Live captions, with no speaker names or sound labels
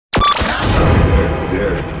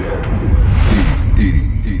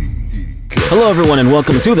Hello, everyone, and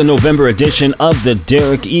welcome to the November edition of the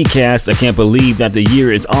Derrick E-Cast. I can't believe that the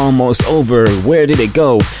year is almost over. Where did it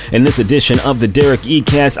go? In this edition of the Derrick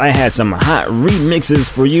E-Cast, I had some hot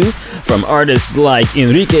remixes for you from artists like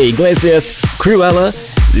Enrique Iglesias, Cruella,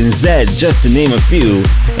 and Zed, just to name a few.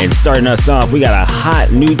 And starting us off, we got a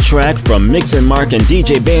hot new track from Mix and Mark and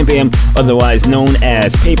DJ Bam Bam, otherwise known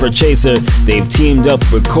as Paper Chaser. They've teamed up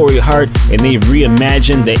with Corey Hart, and they've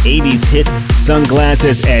reimagined the 80s hit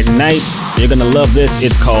Sunglasses at Night. You're gonna love this.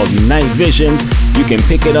 It's called Night Visions. You can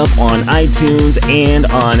pick it up on iTunes and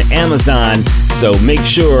on Amazon. So make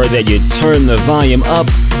sure that you turn the volume up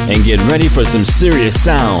and get ready for some serious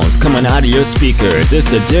sounds coming out of your speakers. It's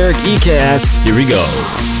the Derrick E-Cast. Here we go.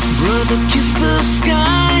 Brother, kiss the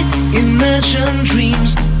sky, imagine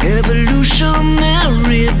dreams,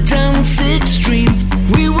 evolutionary dance extreme.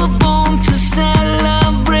 We were born to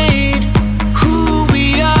celebrate who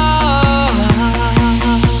we are.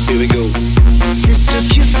 Here we go. Sister,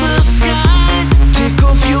 kiss the sky, take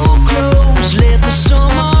off your clothes, let the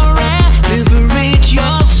summer air liberate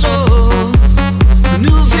your soul.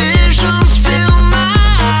 New visions fill my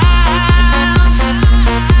eyes.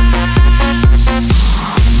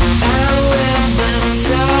 I wear my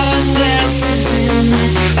sunglasses in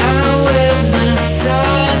night. I wear my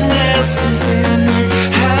sunglasses in night.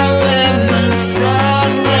 I wear my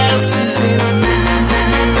sunglasses in night.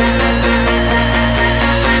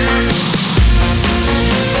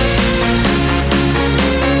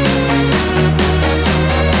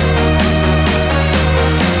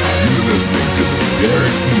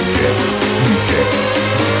 Derrick E-Cast.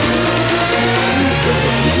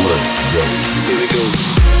 Here we go.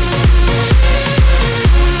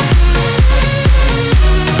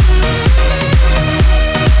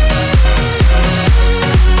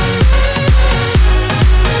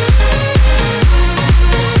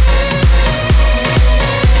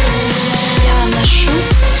 Я ношу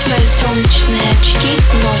свои солнечные очки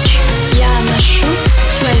ночью. Я ношу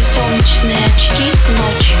свои солнечные очки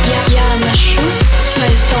ночью. Я ношу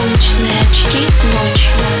свои солнечные очки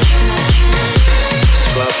ночью.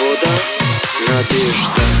 Свобода,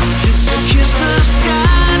 надежда. Sister, kiss the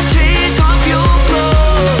sky, take off your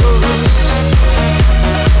clothes.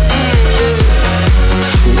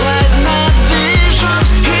 White night visions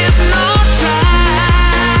hypnotize.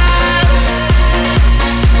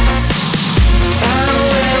 I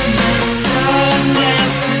wear my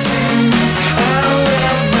sunglasses in night. I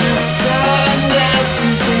wear my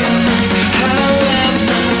sunglasses in night. I wear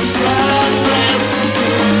my sunglasses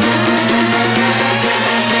in night.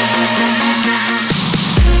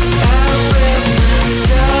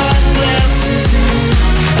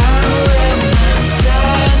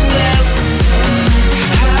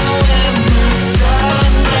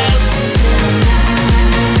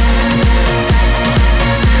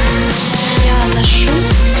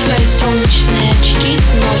 Солнечные очки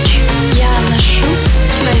ночью. Я ношу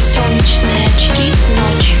свои солнечные очки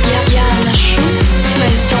ночью. Я ношу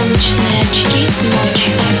свои солнечные очки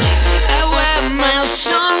ночью. I wear my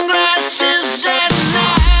sunglasses at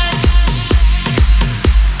night.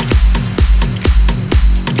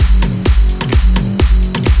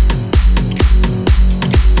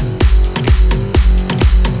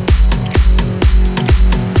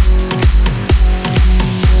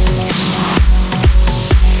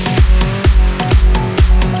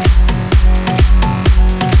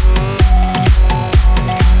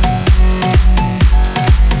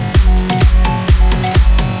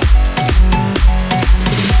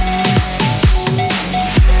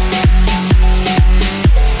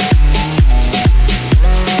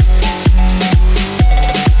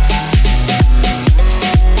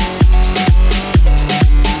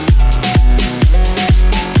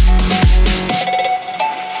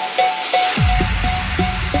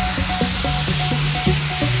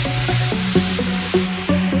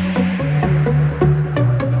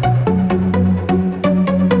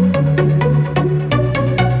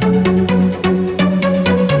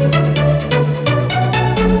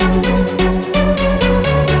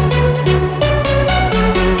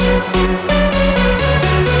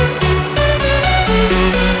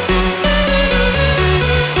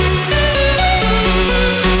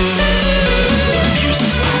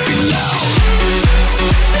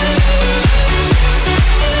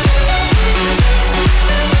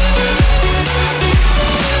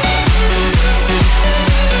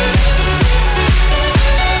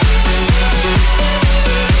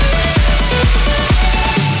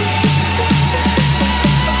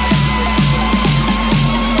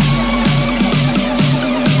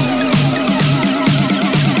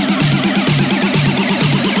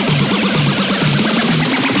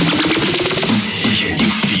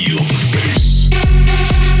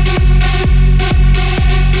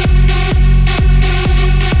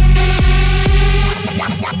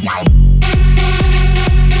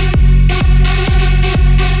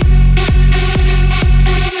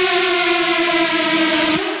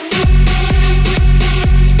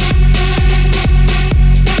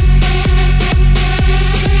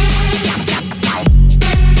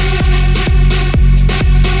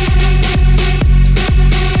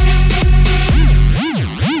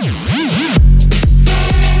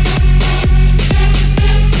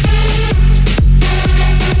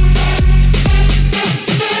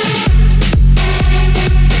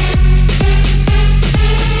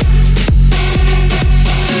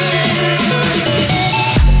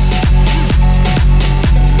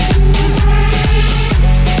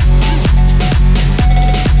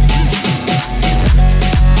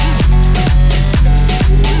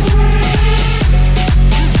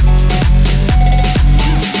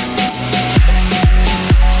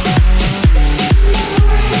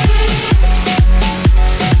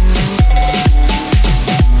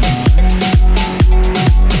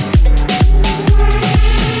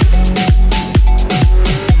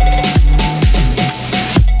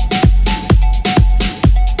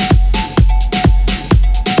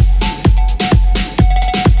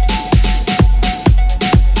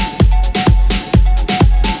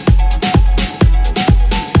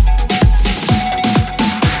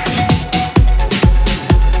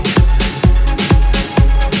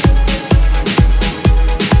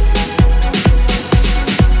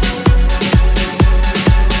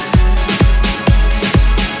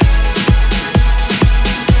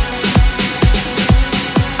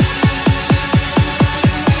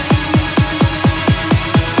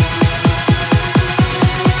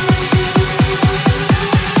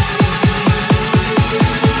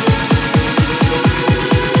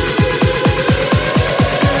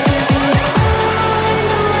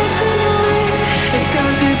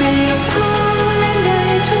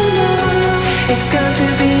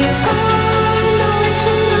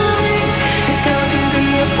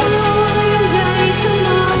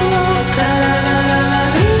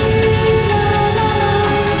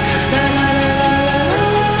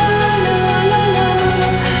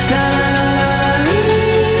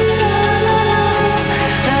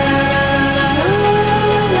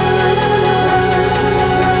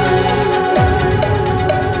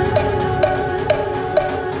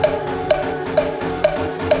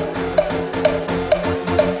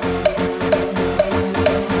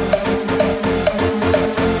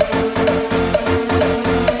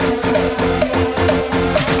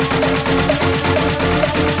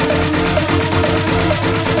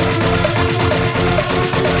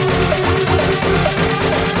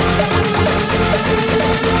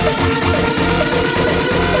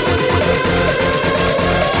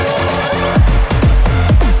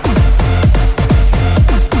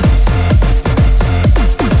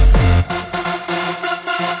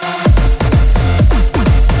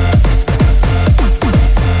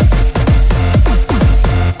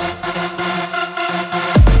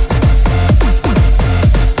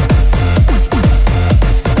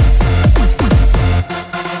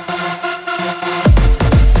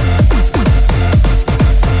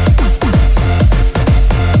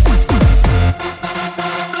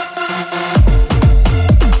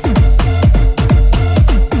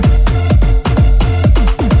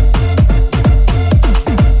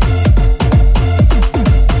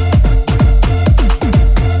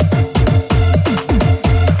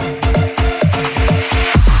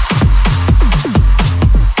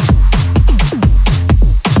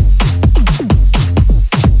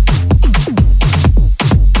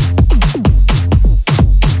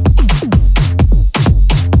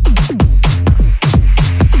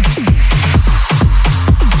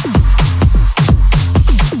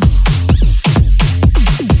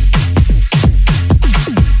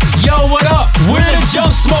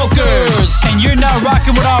 Motors. And you're now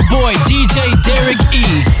rocking with our boy, DJ Derrick E.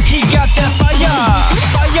 He got that fire,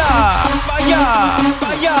 fire, fire,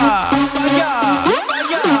 fire, fire.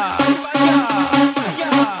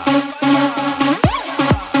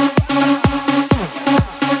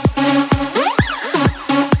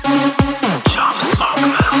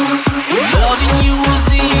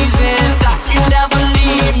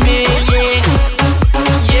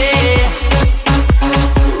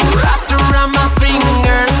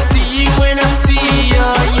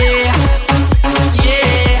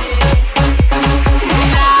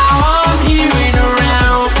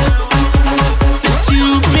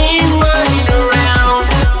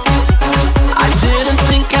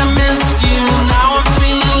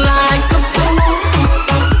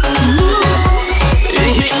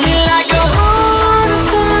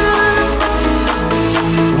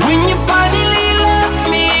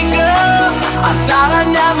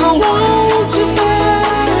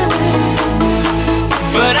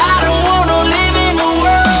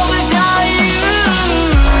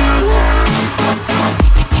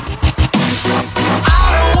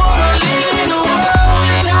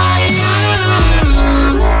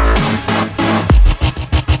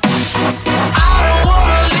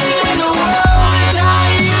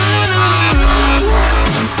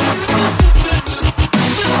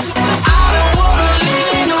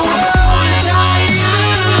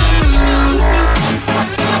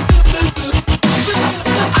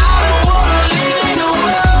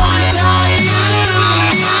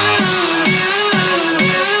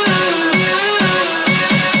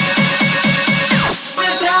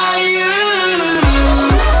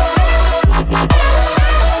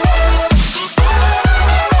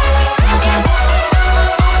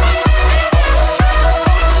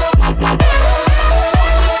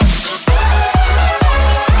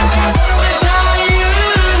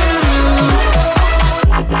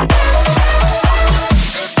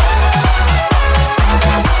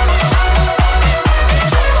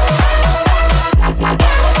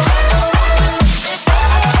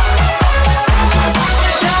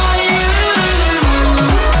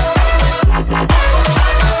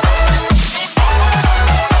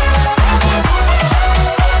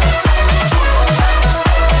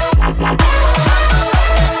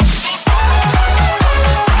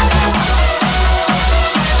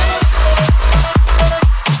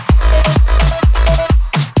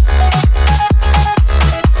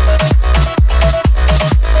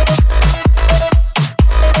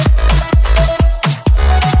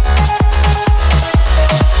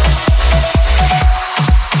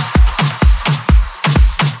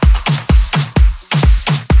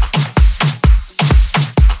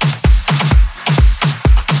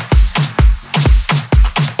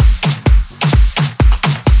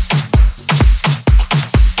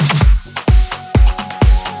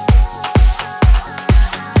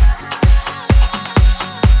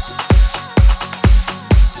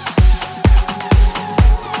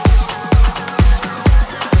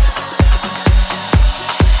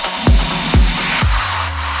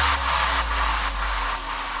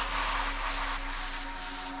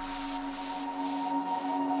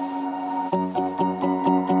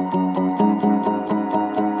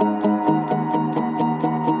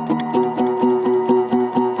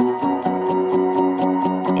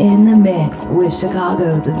 In the mix with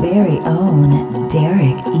Chicago's very own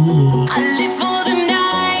Derrick E. I live for the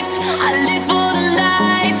nights, I live for the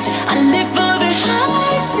lights, I live for the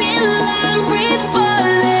heights till I'm free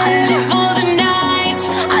falling. I live for the nights,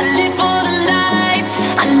 I live for the lights,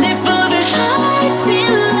 I live for the heights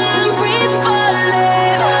till I'm free falling.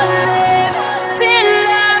 Till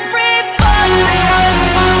I'm free falling.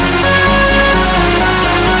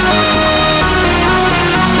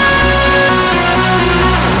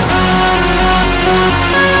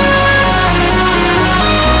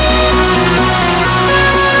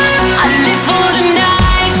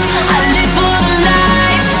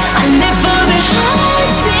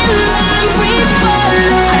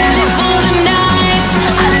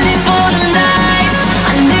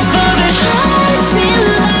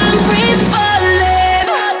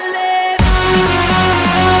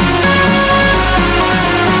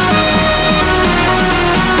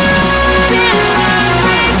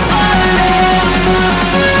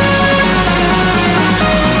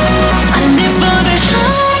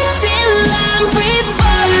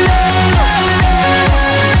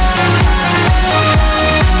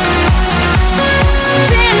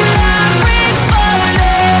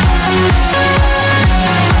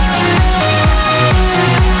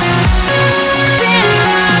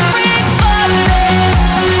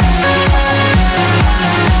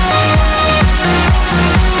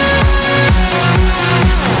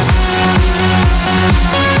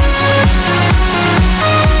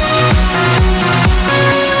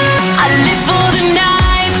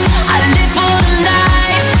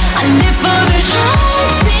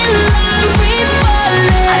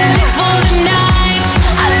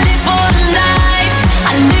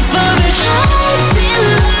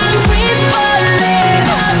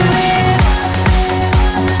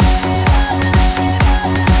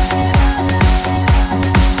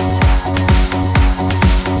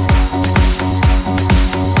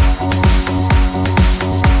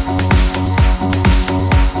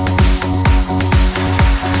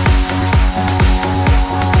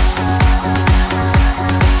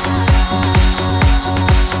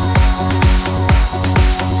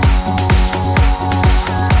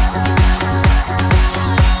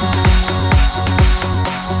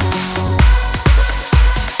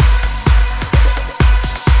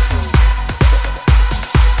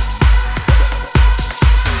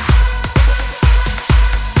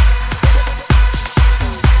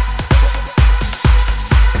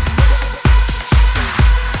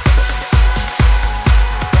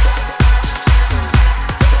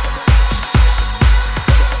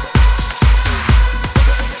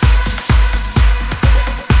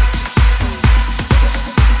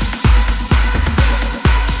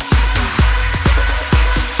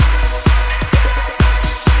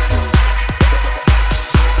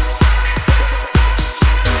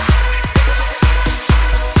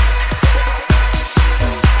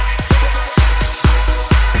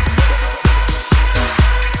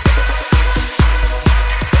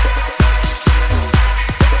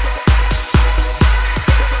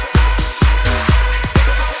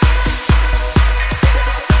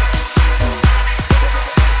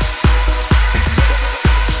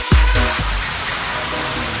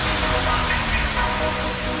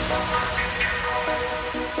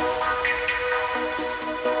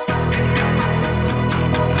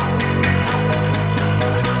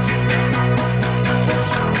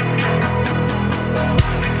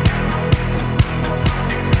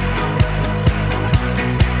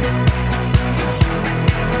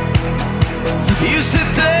 sit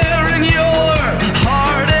there in your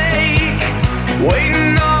heartache,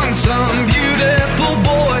 waiting on some beautiful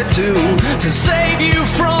boy to save you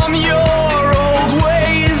from your old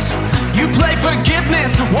ways. You play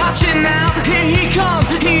forgiveness, watch it now, here he comes.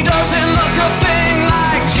 He doesn't look a thing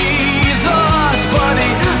like Jesus, but he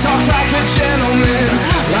talks like a gentleman,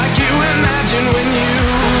 like you imagine when you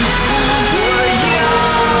were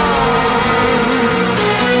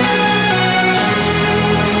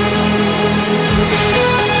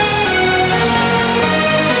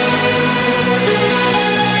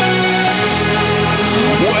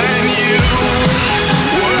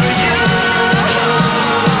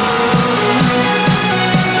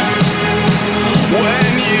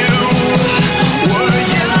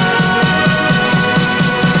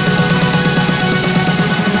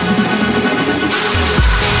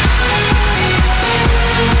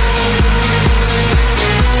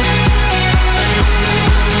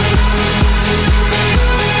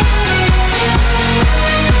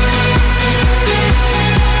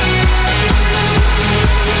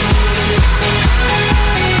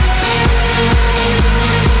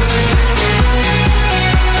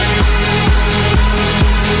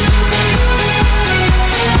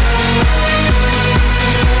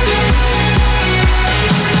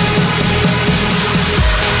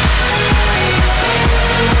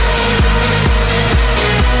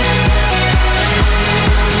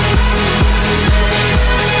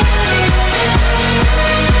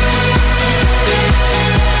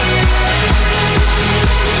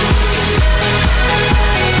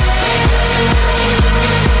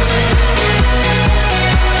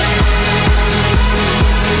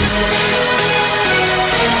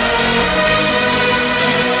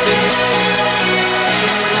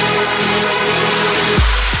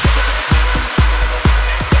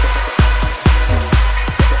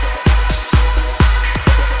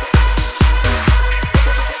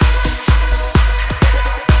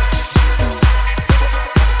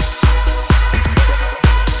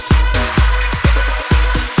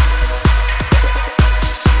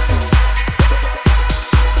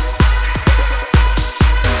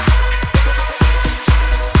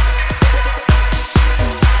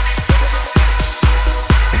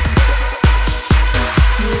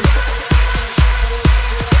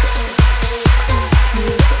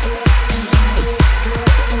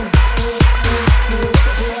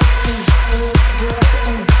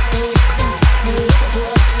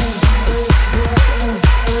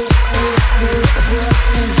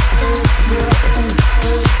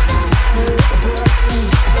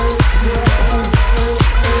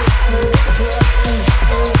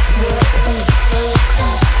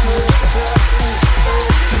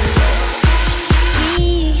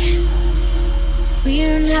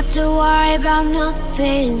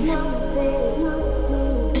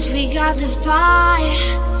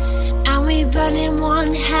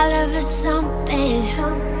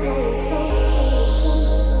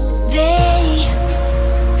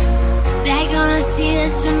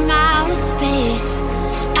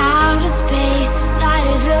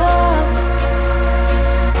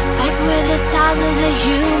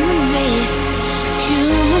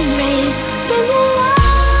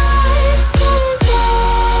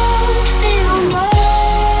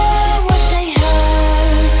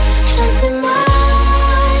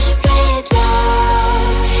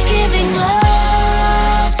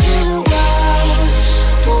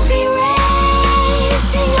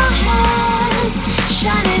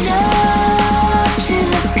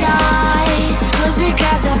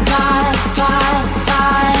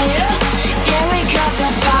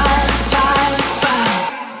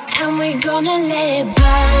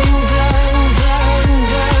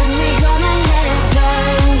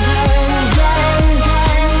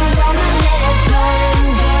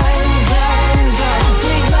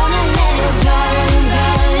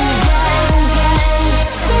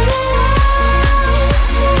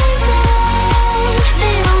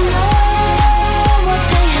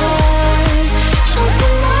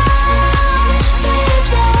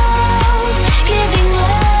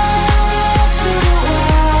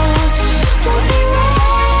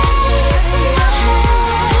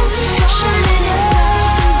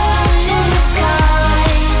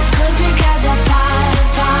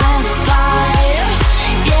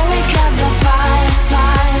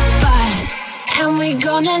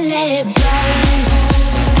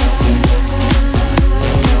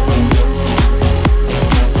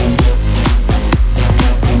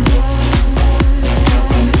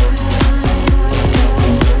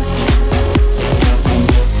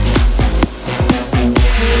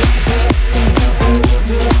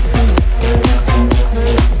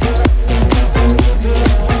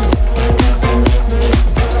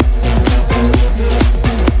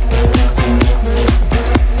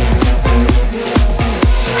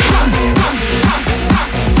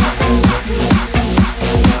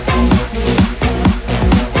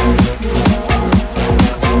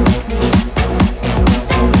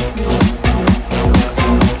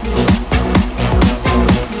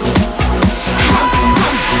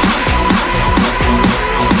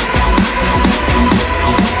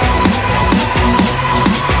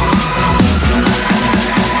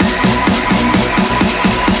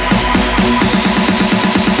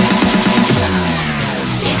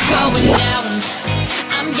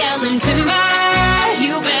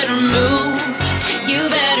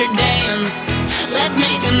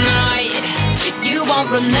won't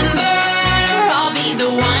remember. I'll be the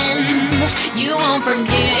one you won't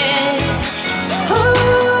forget.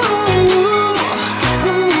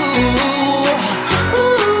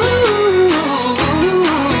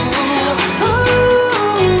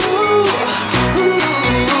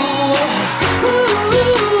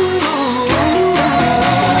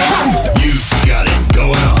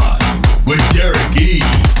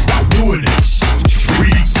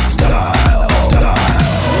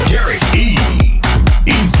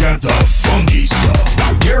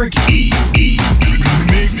 Derrick E.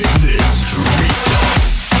 Mixes Street.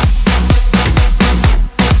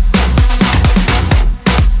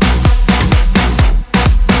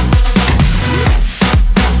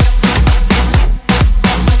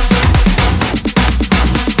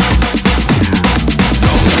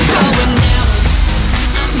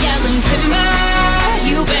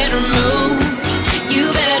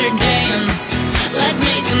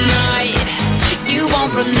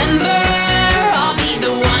 Remember, I'll be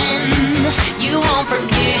the one you won't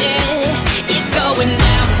forget. It's going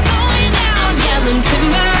down, I'm yelling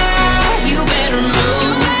timber. You better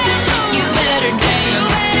move, you better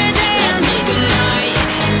dance. Let's make a night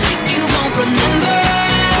you won't remember.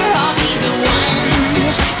 I'll be the one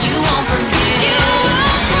you won't forget.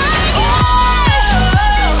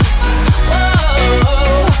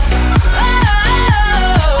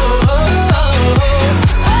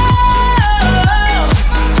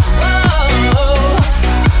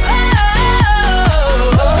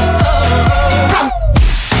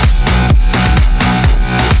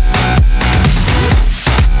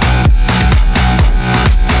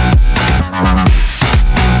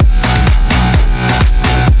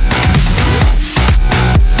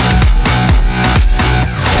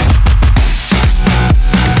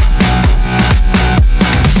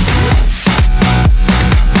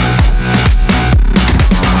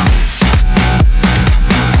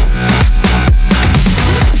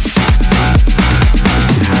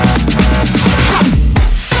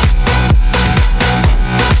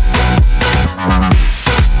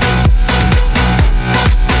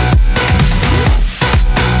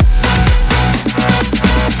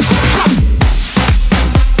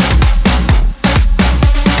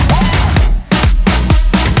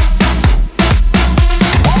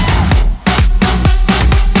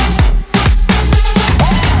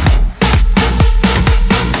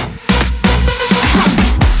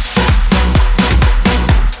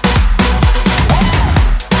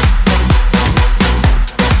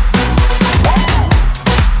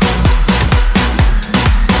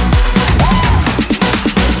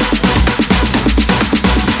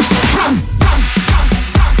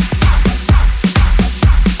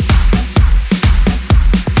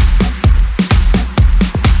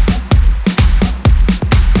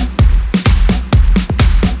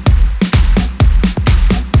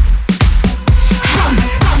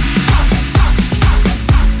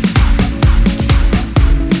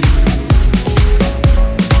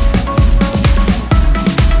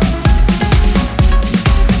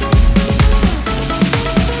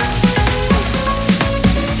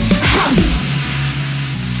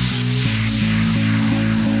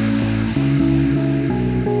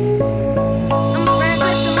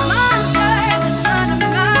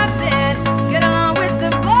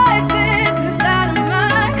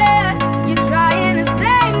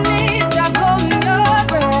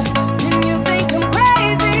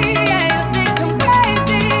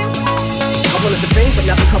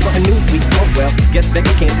 Guess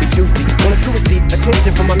beggars can't be choosy. Wanted to receive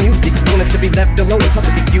attention from my music. Wanted to be left alone in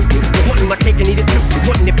public, excuse me. Wanting my cake and eat it too.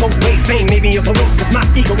 Wanting it both ways. Fame made me a balloon. Cause my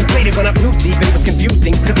ego inflated when I flew see. But it was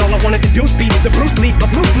confusing. Cause all I wanted to do was be the Bruce Lee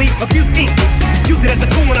of loosely abused ink. Use it as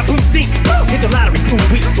a tool when I boost steam. Hit the lottery, ooh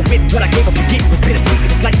wee. But with what I gave up to get was bittersweet.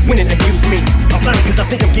 It was like winning a used me. I'm lying cause I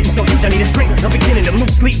think I'm getting so huge I need a shrink. I'm beginning to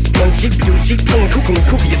lose sleep. One sheep, two sheep. Going cuckoo and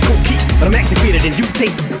kooky is cool key. But I'm actually weirder than you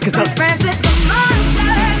think. Cause I'm friends with the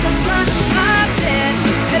monster that's under my bed.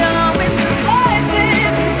 Get along with the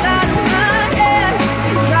voices inside of my head.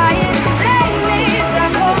 You're trying to save me,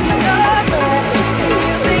 stop holding your breath. And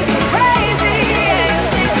you think I'm crazy, yeah, you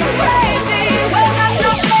think I'm crazy. Well, that's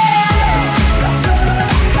not fair.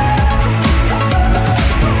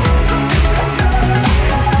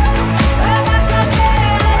 Well, that's not fair.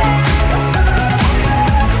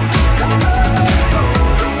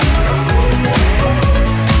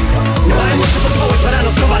 No, I ain't much of a poet, but I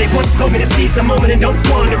know somebody once told me to seize the moment and don't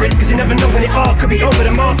squander it. Cause you never know when it all could be over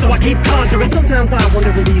tomorrow, so I keep conjuring. Sometimes I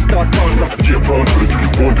wonder where these thoughts spawn from. Yeah, ponder it, you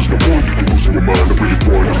wonder, no wonder you're losing your mind the way it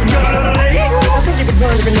wanders. I think you were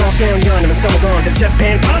wandering off down yonder and stumbled on to Jeff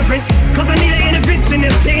Van Vondren. Cause I need an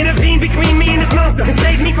interventionist to intervene between me and this monster and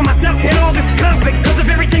save me from myself and all this conflict.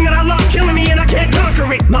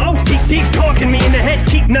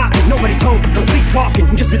 nobody's home. I'm sleepwalking,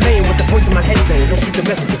 I'm just relaying what the voice in my head saying. Don't shoot the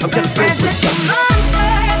messenger, I'm just friends with the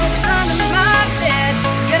monster that's under my bed.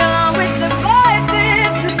 Get along with the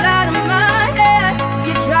voices inside of my head.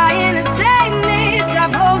 You're trying to save me,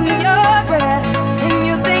 stop holding your breath. And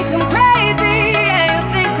you think I'm crazy, yeah, you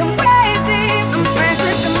think I'm crazy. I'm friends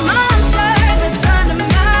with the monster that's under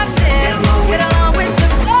my bed. Get along with the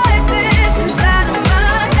voices inside of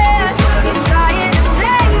my head. You're trying to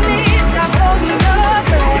save me, stop holding your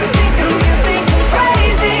breath. And you think I'm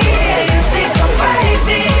crazy, yeah, you think I'm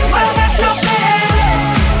crazy. Well, that's not fair.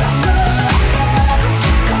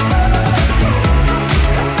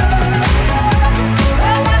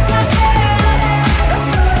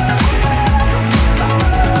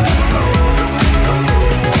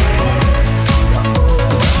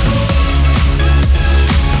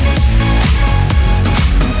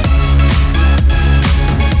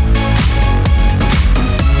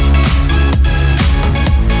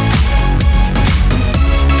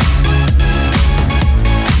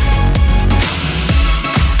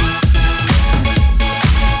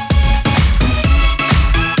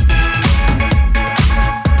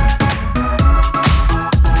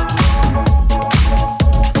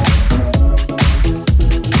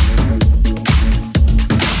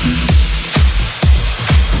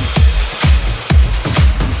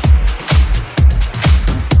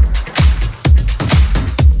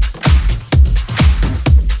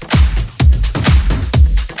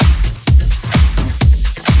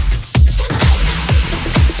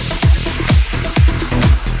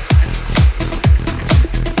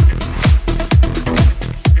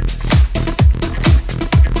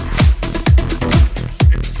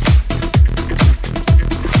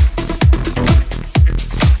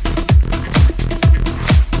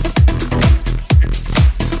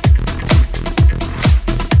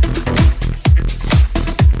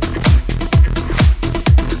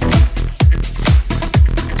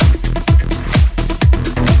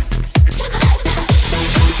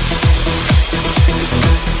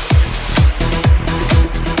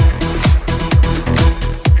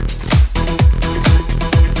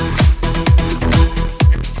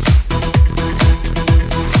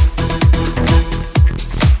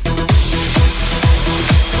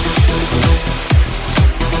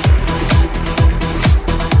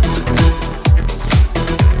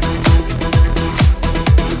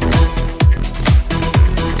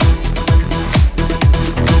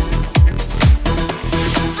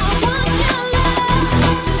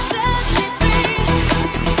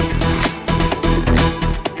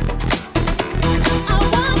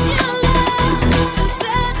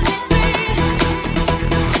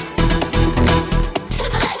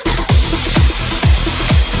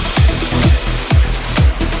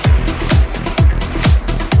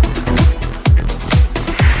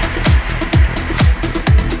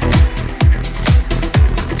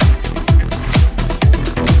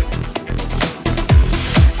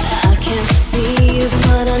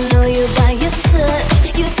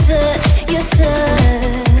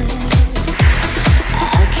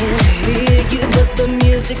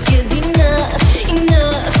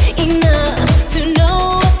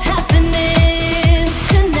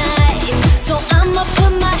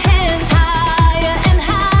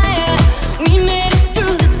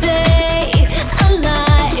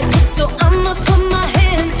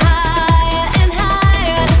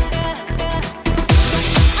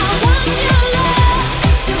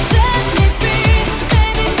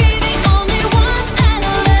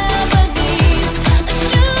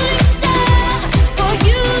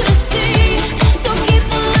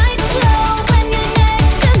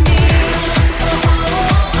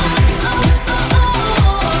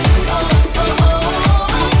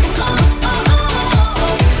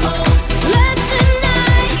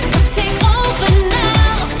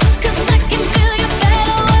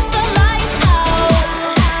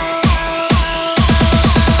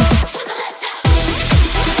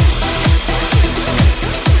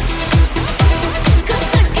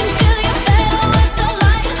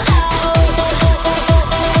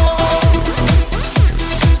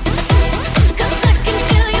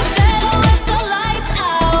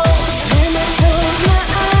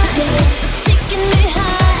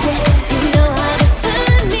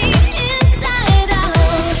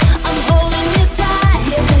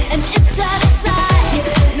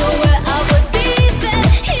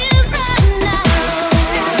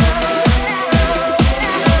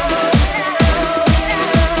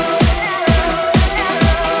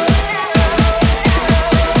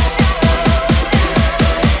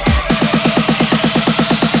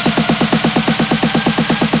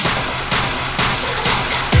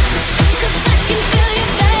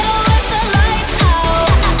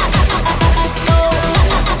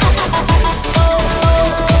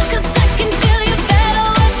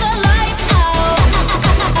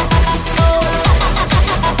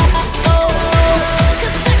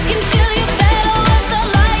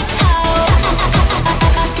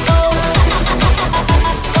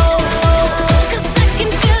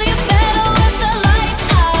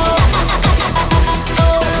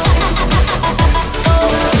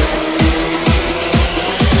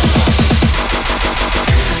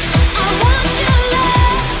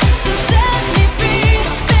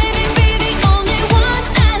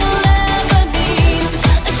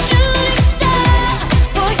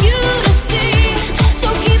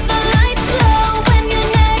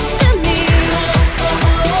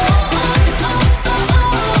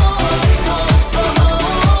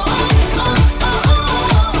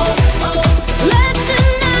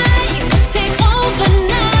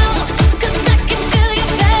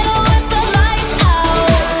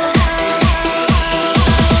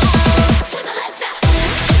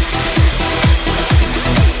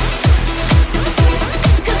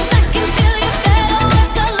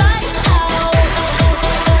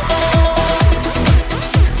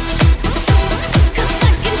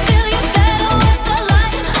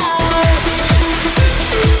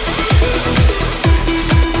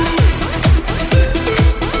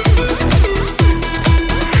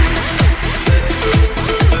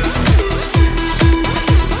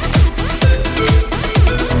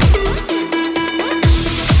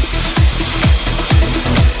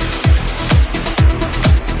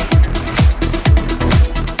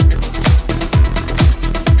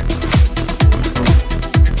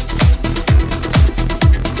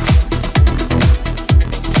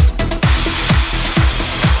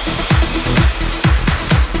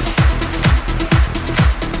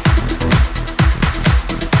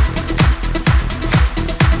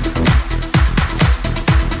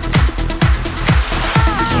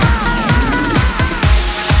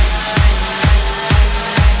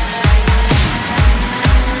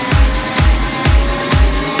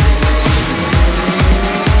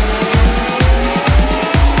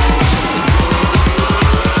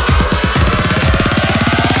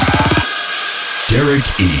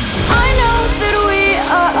 Derrick E. I know that we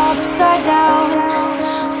are upside down,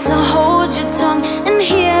 so hold your tongue and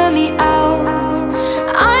hear me out.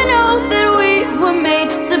 I know that we were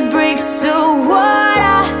made to break, so what?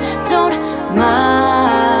 I don't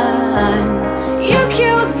mind. You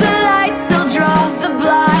cue the lights, I'll draw the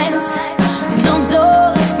blinds. Don't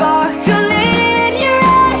dull the sparkle in your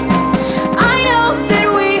eyes. I know that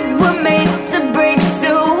we were made to break,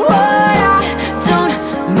 so what? I don't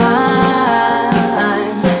mind.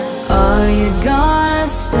 Are you gonna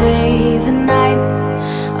stay the night?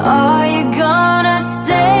 Are you gonna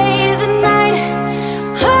stay the night?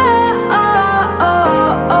 Oh, oh,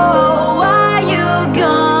 oh, oh. Are you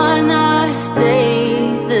gonna stay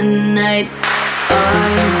the night? Are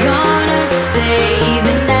you gonna stay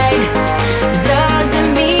the night? Doesn't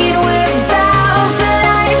mean we're bound for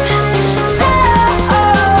life. So,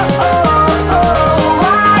 are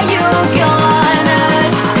you gonna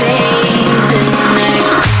stay the night?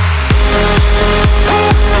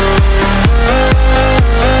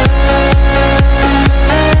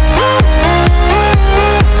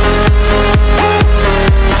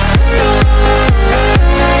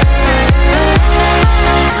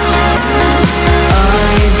 Are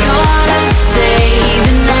you gonna stay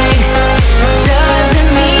the night? Doesn't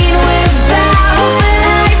mean we're bound for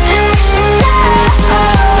life. So,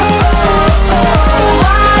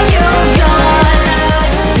 are you gonna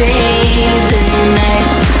stay the night?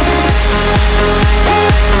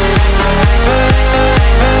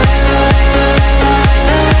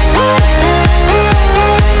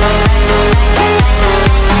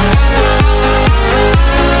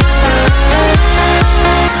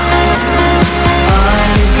 Are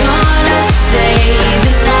you gonna stay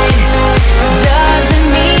the night? Doesn't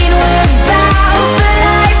mean we're bound for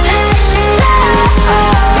life. So,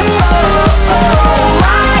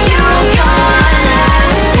 are you gonna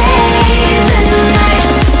stay the night?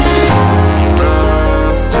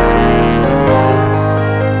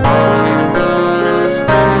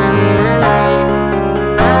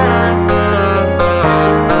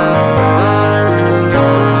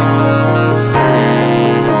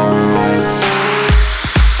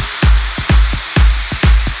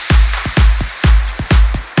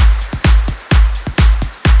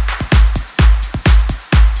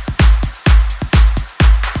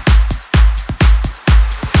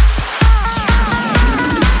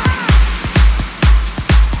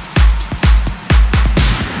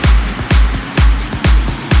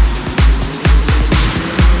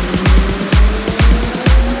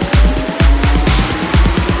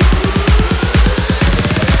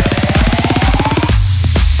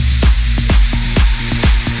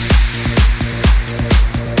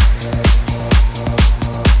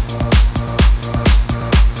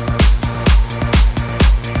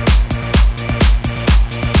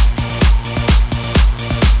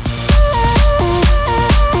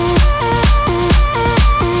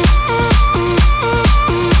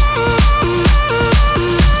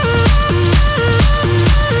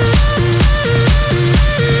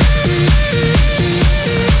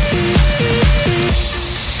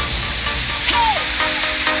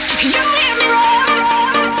 You hear me roar.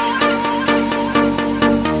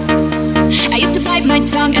 I used to bite my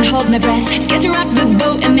tongue and hold my breath, scared to rock the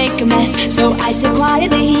boat and make a mess. So I said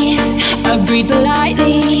quietly, agreed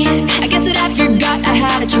politely. I guess that I forgot I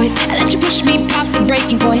had a choice. I let you push me past the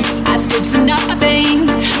breaking point. I stood for nothing,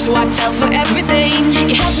 so I fell for everything.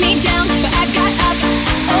 You held me down, but I got up,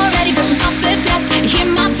 already pushing off the desk. You hear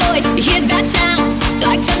my voice, you hear that sound,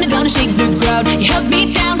 like thunder gonna shake the ground. You held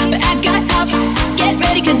me down, but I got up. Get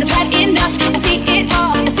ready, 'cause I've had enough. I see it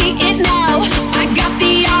all, I see it now. I got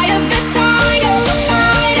the eye of the tiger, the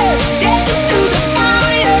fighter, dancing through the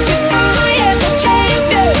fire. 'Cause I am the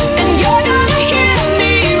champion, and you're gonna hear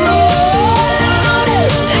me roar louder,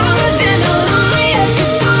 louder than a lion.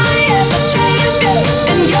 'Cause I am the champion,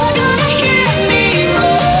 and you're gonna hear me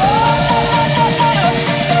roar.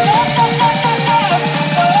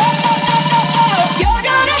 You're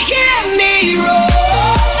gonna hear me roar.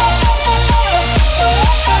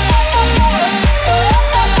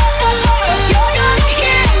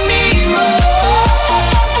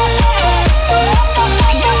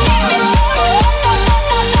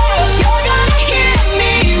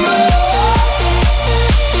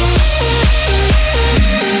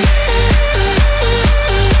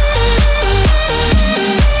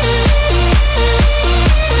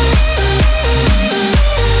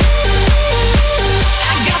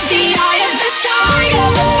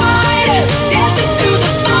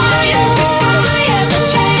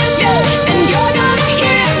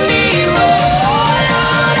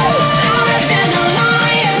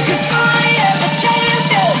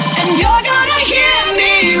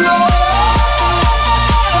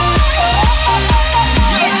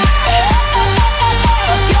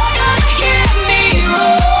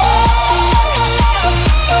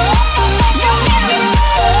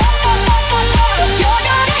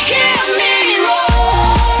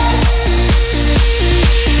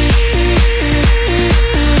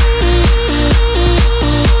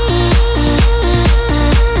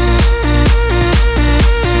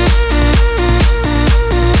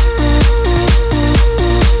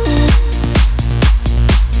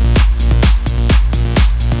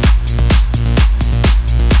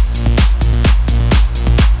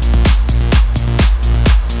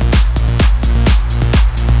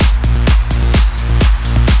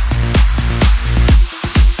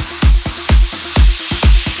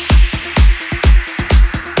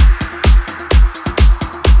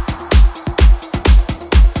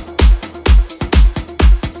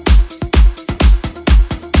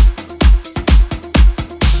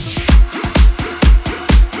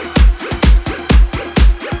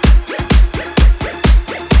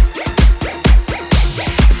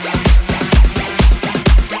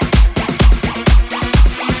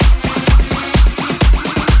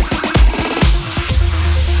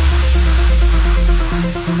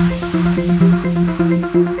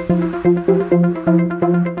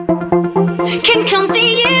 Can count the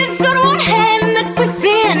years on one hand that we've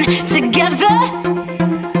been together.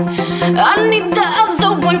 I need the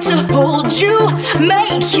other one to hold you,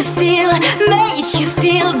 make you feel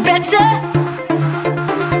better.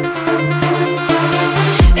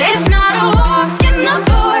 It's not a walk in the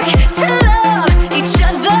park to love each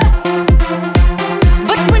other,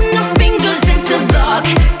 but when our fingers interlock,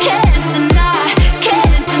 can't deny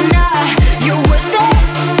you're worth it.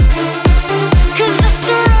 'Cause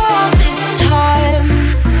after all this time,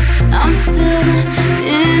 I'm still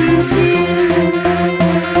into you.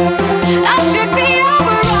 I should be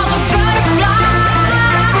over all the butterflies,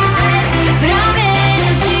 but I'm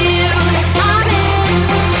into you.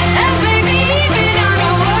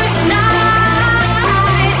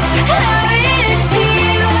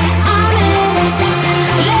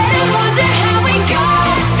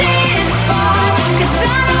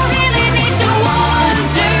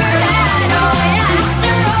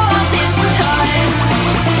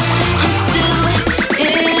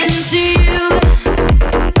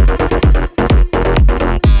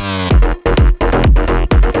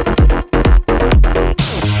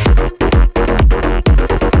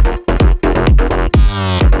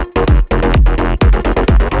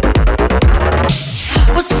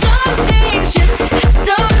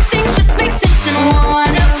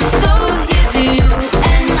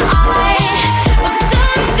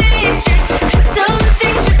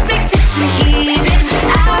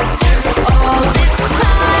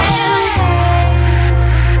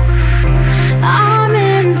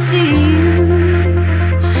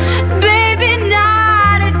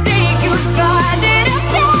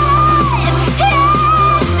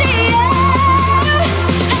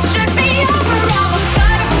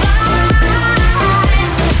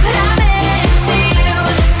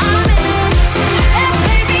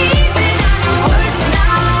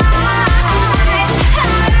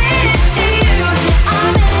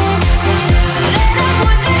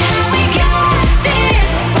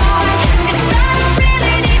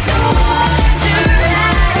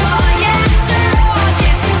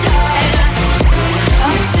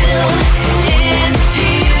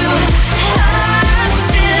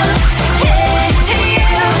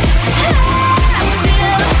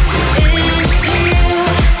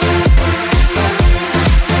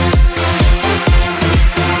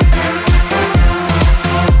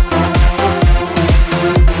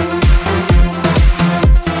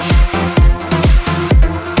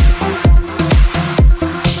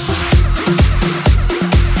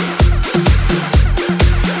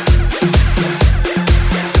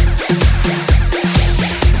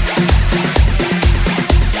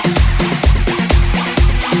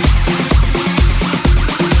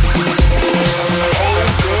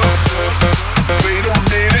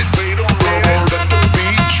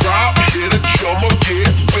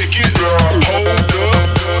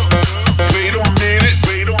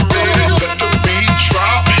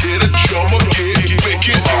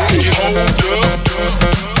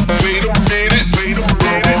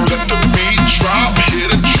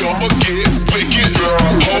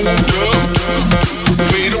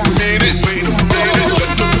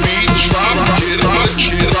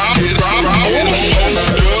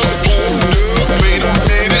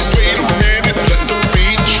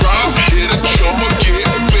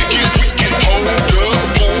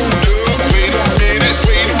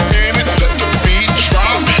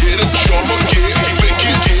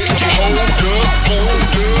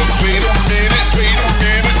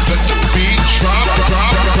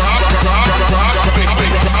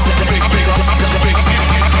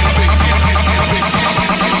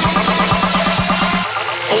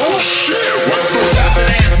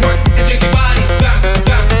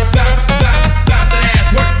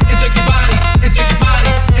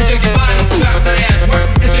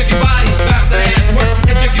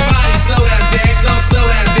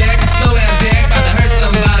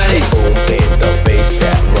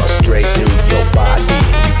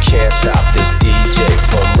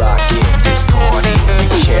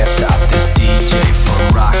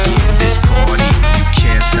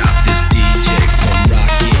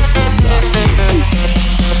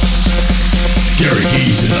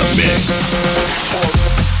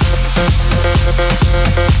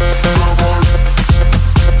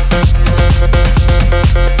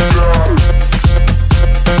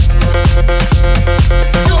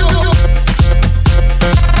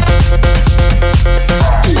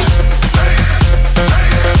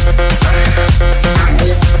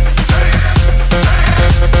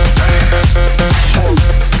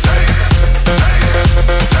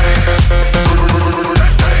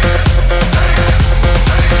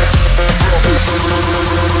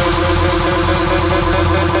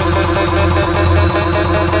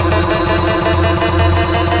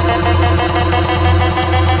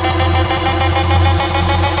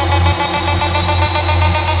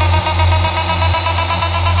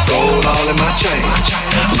 in my chain,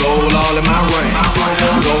 gold all in my ring,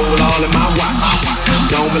 gold all in my watch.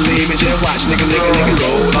 Don't believe me, just watch, nigga,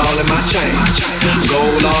 gold all in my chain,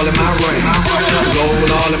 gold all in my ring,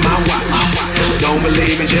 gold all in my watch. Don't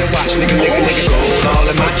believe me, just watch, nigga, gold all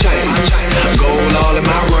in my chain, gold all in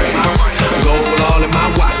my ring, gold all in my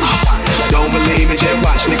watch. Don't believe me, just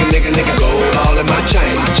watch, nigga, gold all in my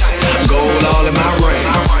chain, gold all in my ring,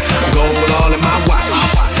 gold all in my watch.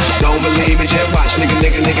 Don't believe me, just watch, nigga,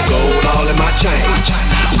 gold all in my chain,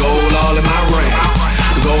 gold all in my ring,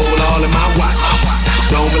 gold all in my watch.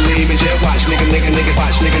 Don't believe me, just watch, nigga,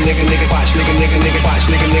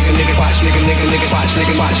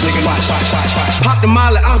 watch, watch, watch. Pop the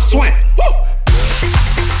molly, I'm swing.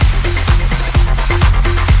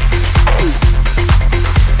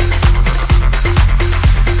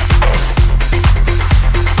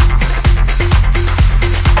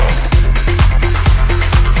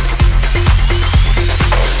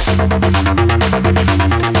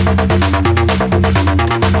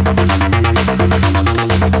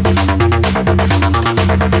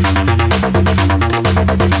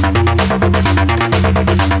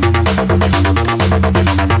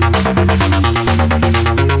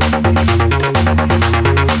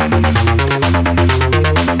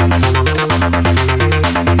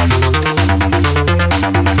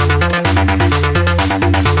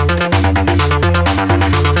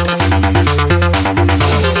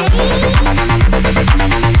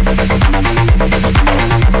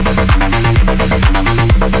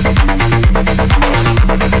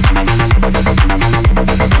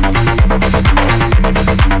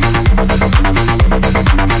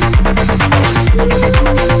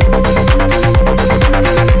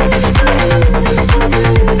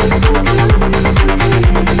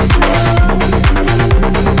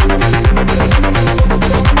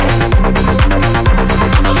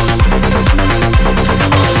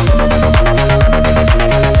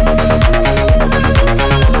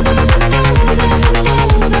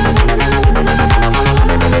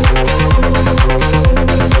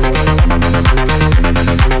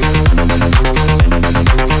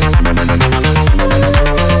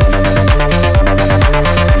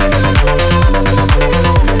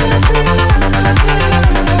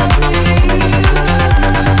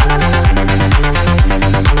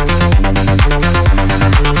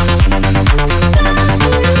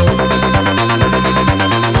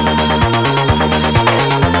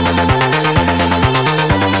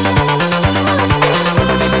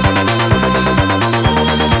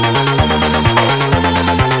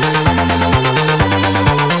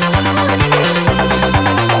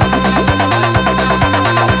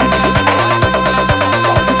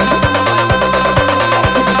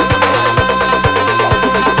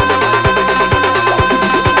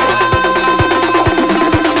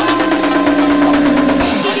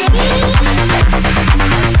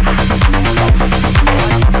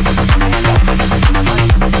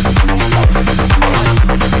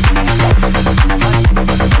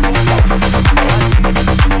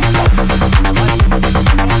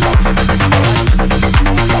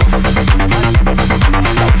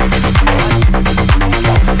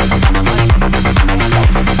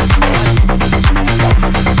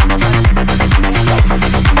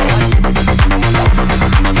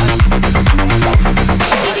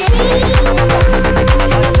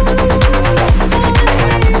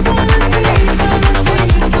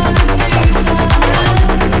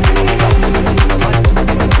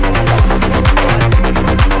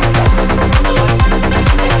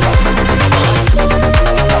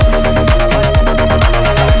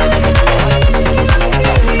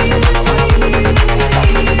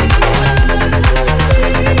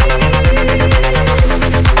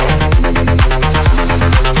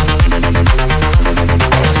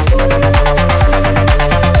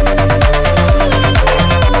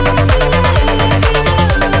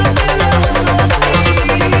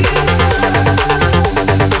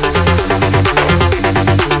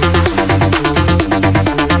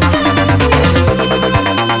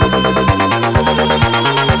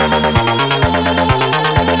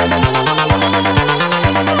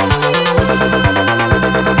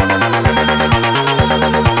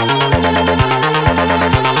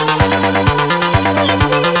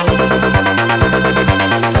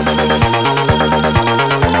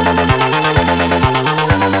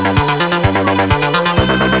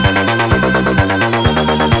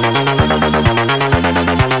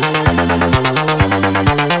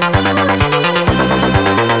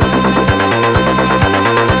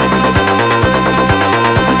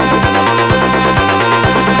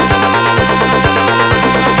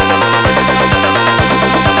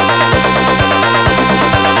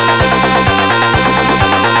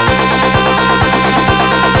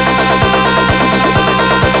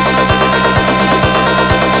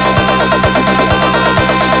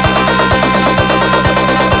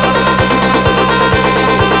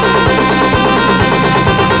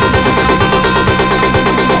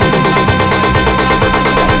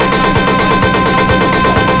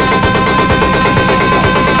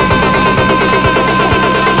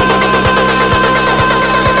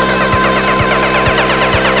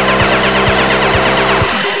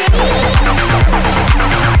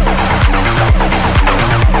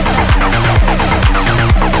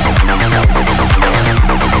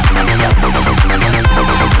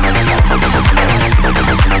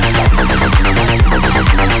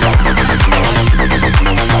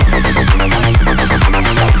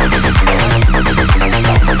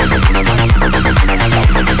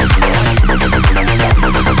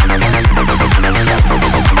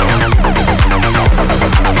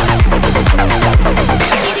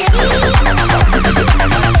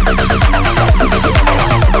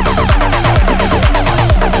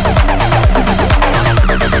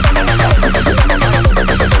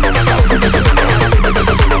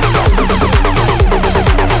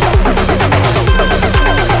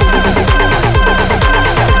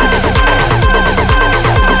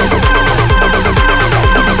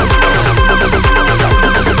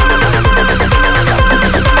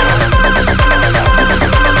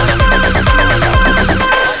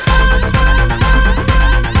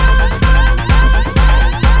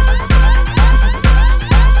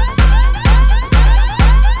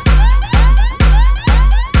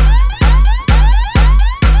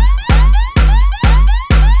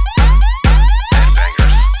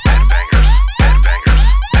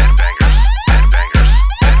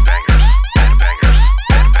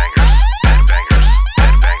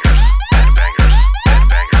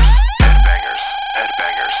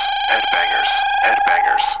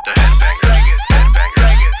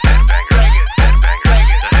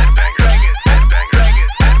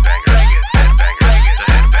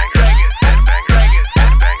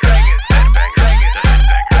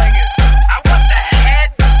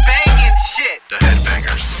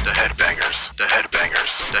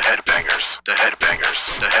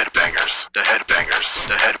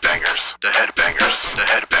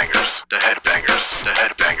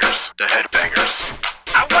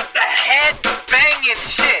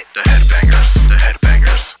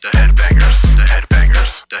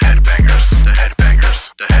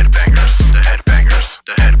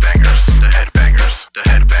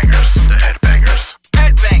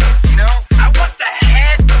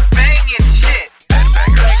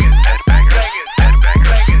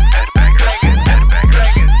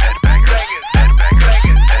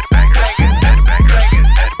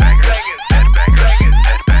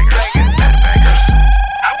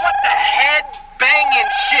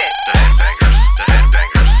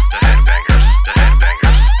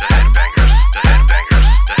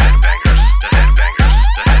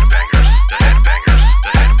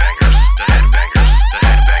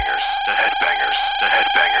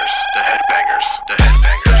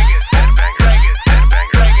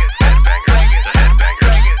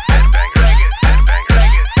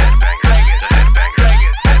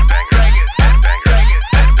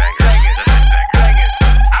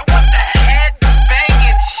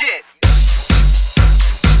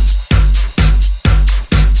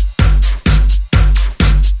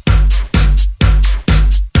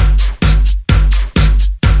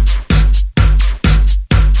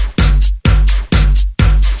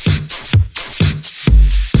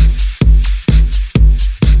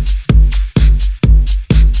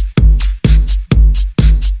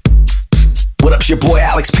 your boy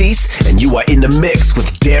Alex Peace, and you are in the mix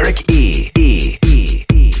with Derrick E.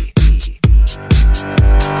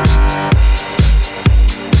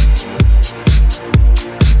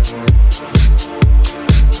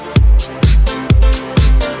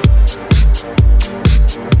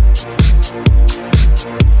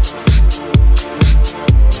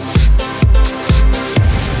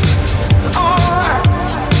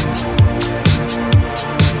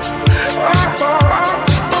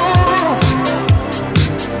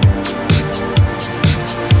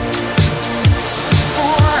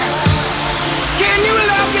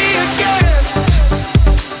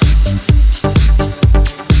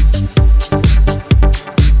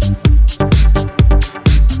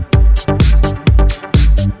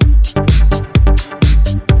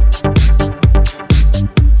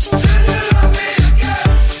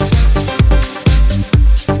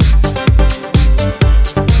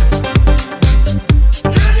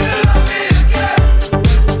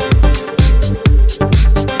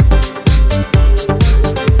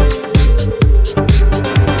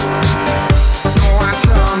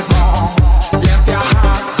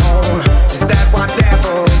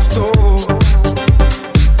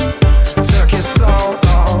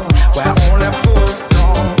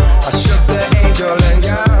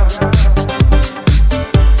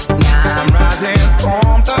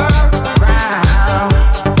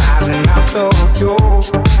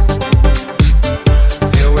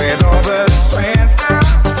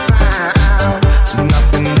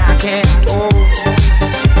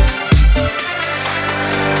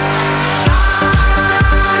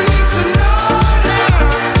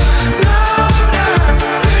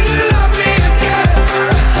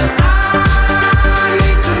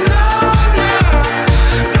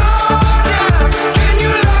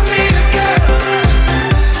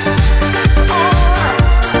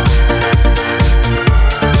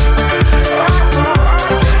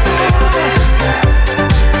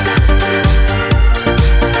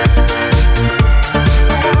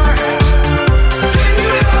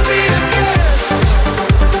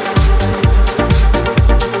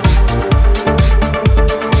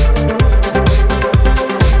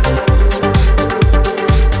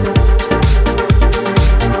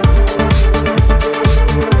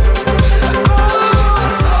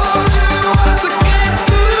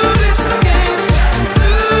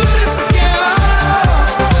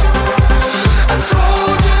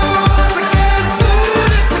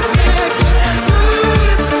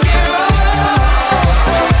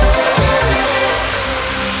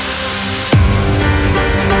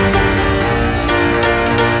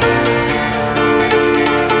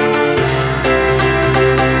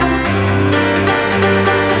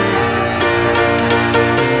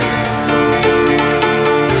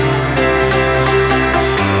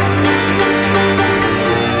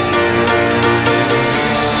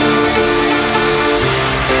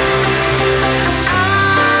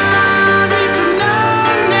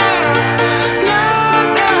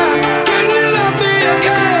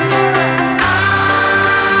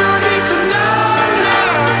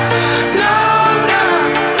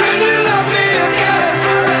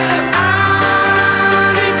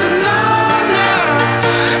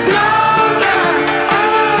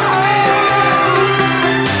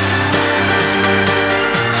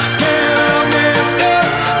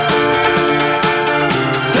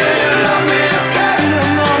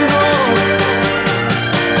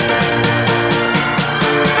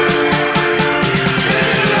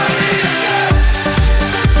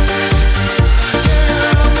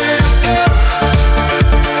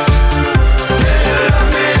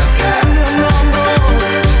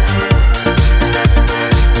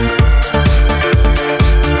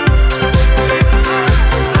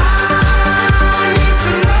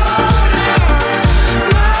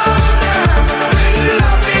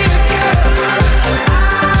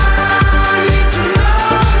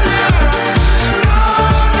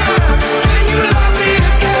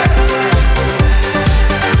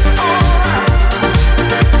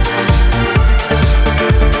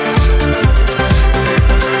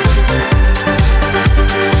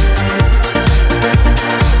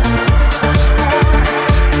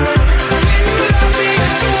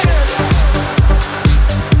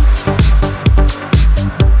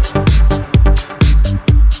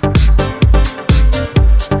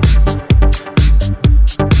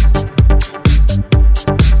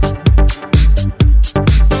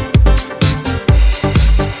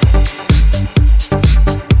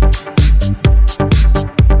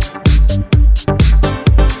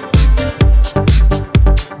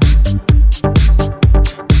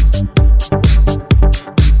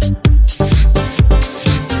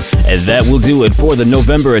 That will do it for the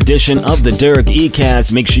November edition of the Derrick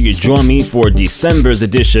E-Cast. Make sure you join me for December's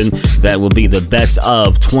edition. That will be the best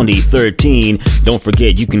of 2013. Don't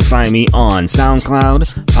forget, you can find me on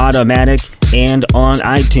SoundCloud, Automatic, and on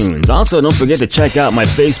iTunes. Also, don't forget to check out my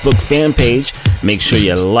Facebook fan page. Make sure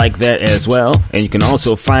you like that as well. And you can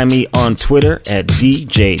also find me on Twitter at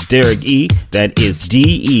DJ Derrick E. That is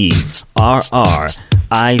DERRICK.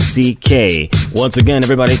 Once again,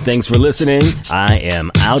 everybody, thanks for listening. I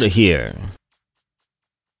am out of here.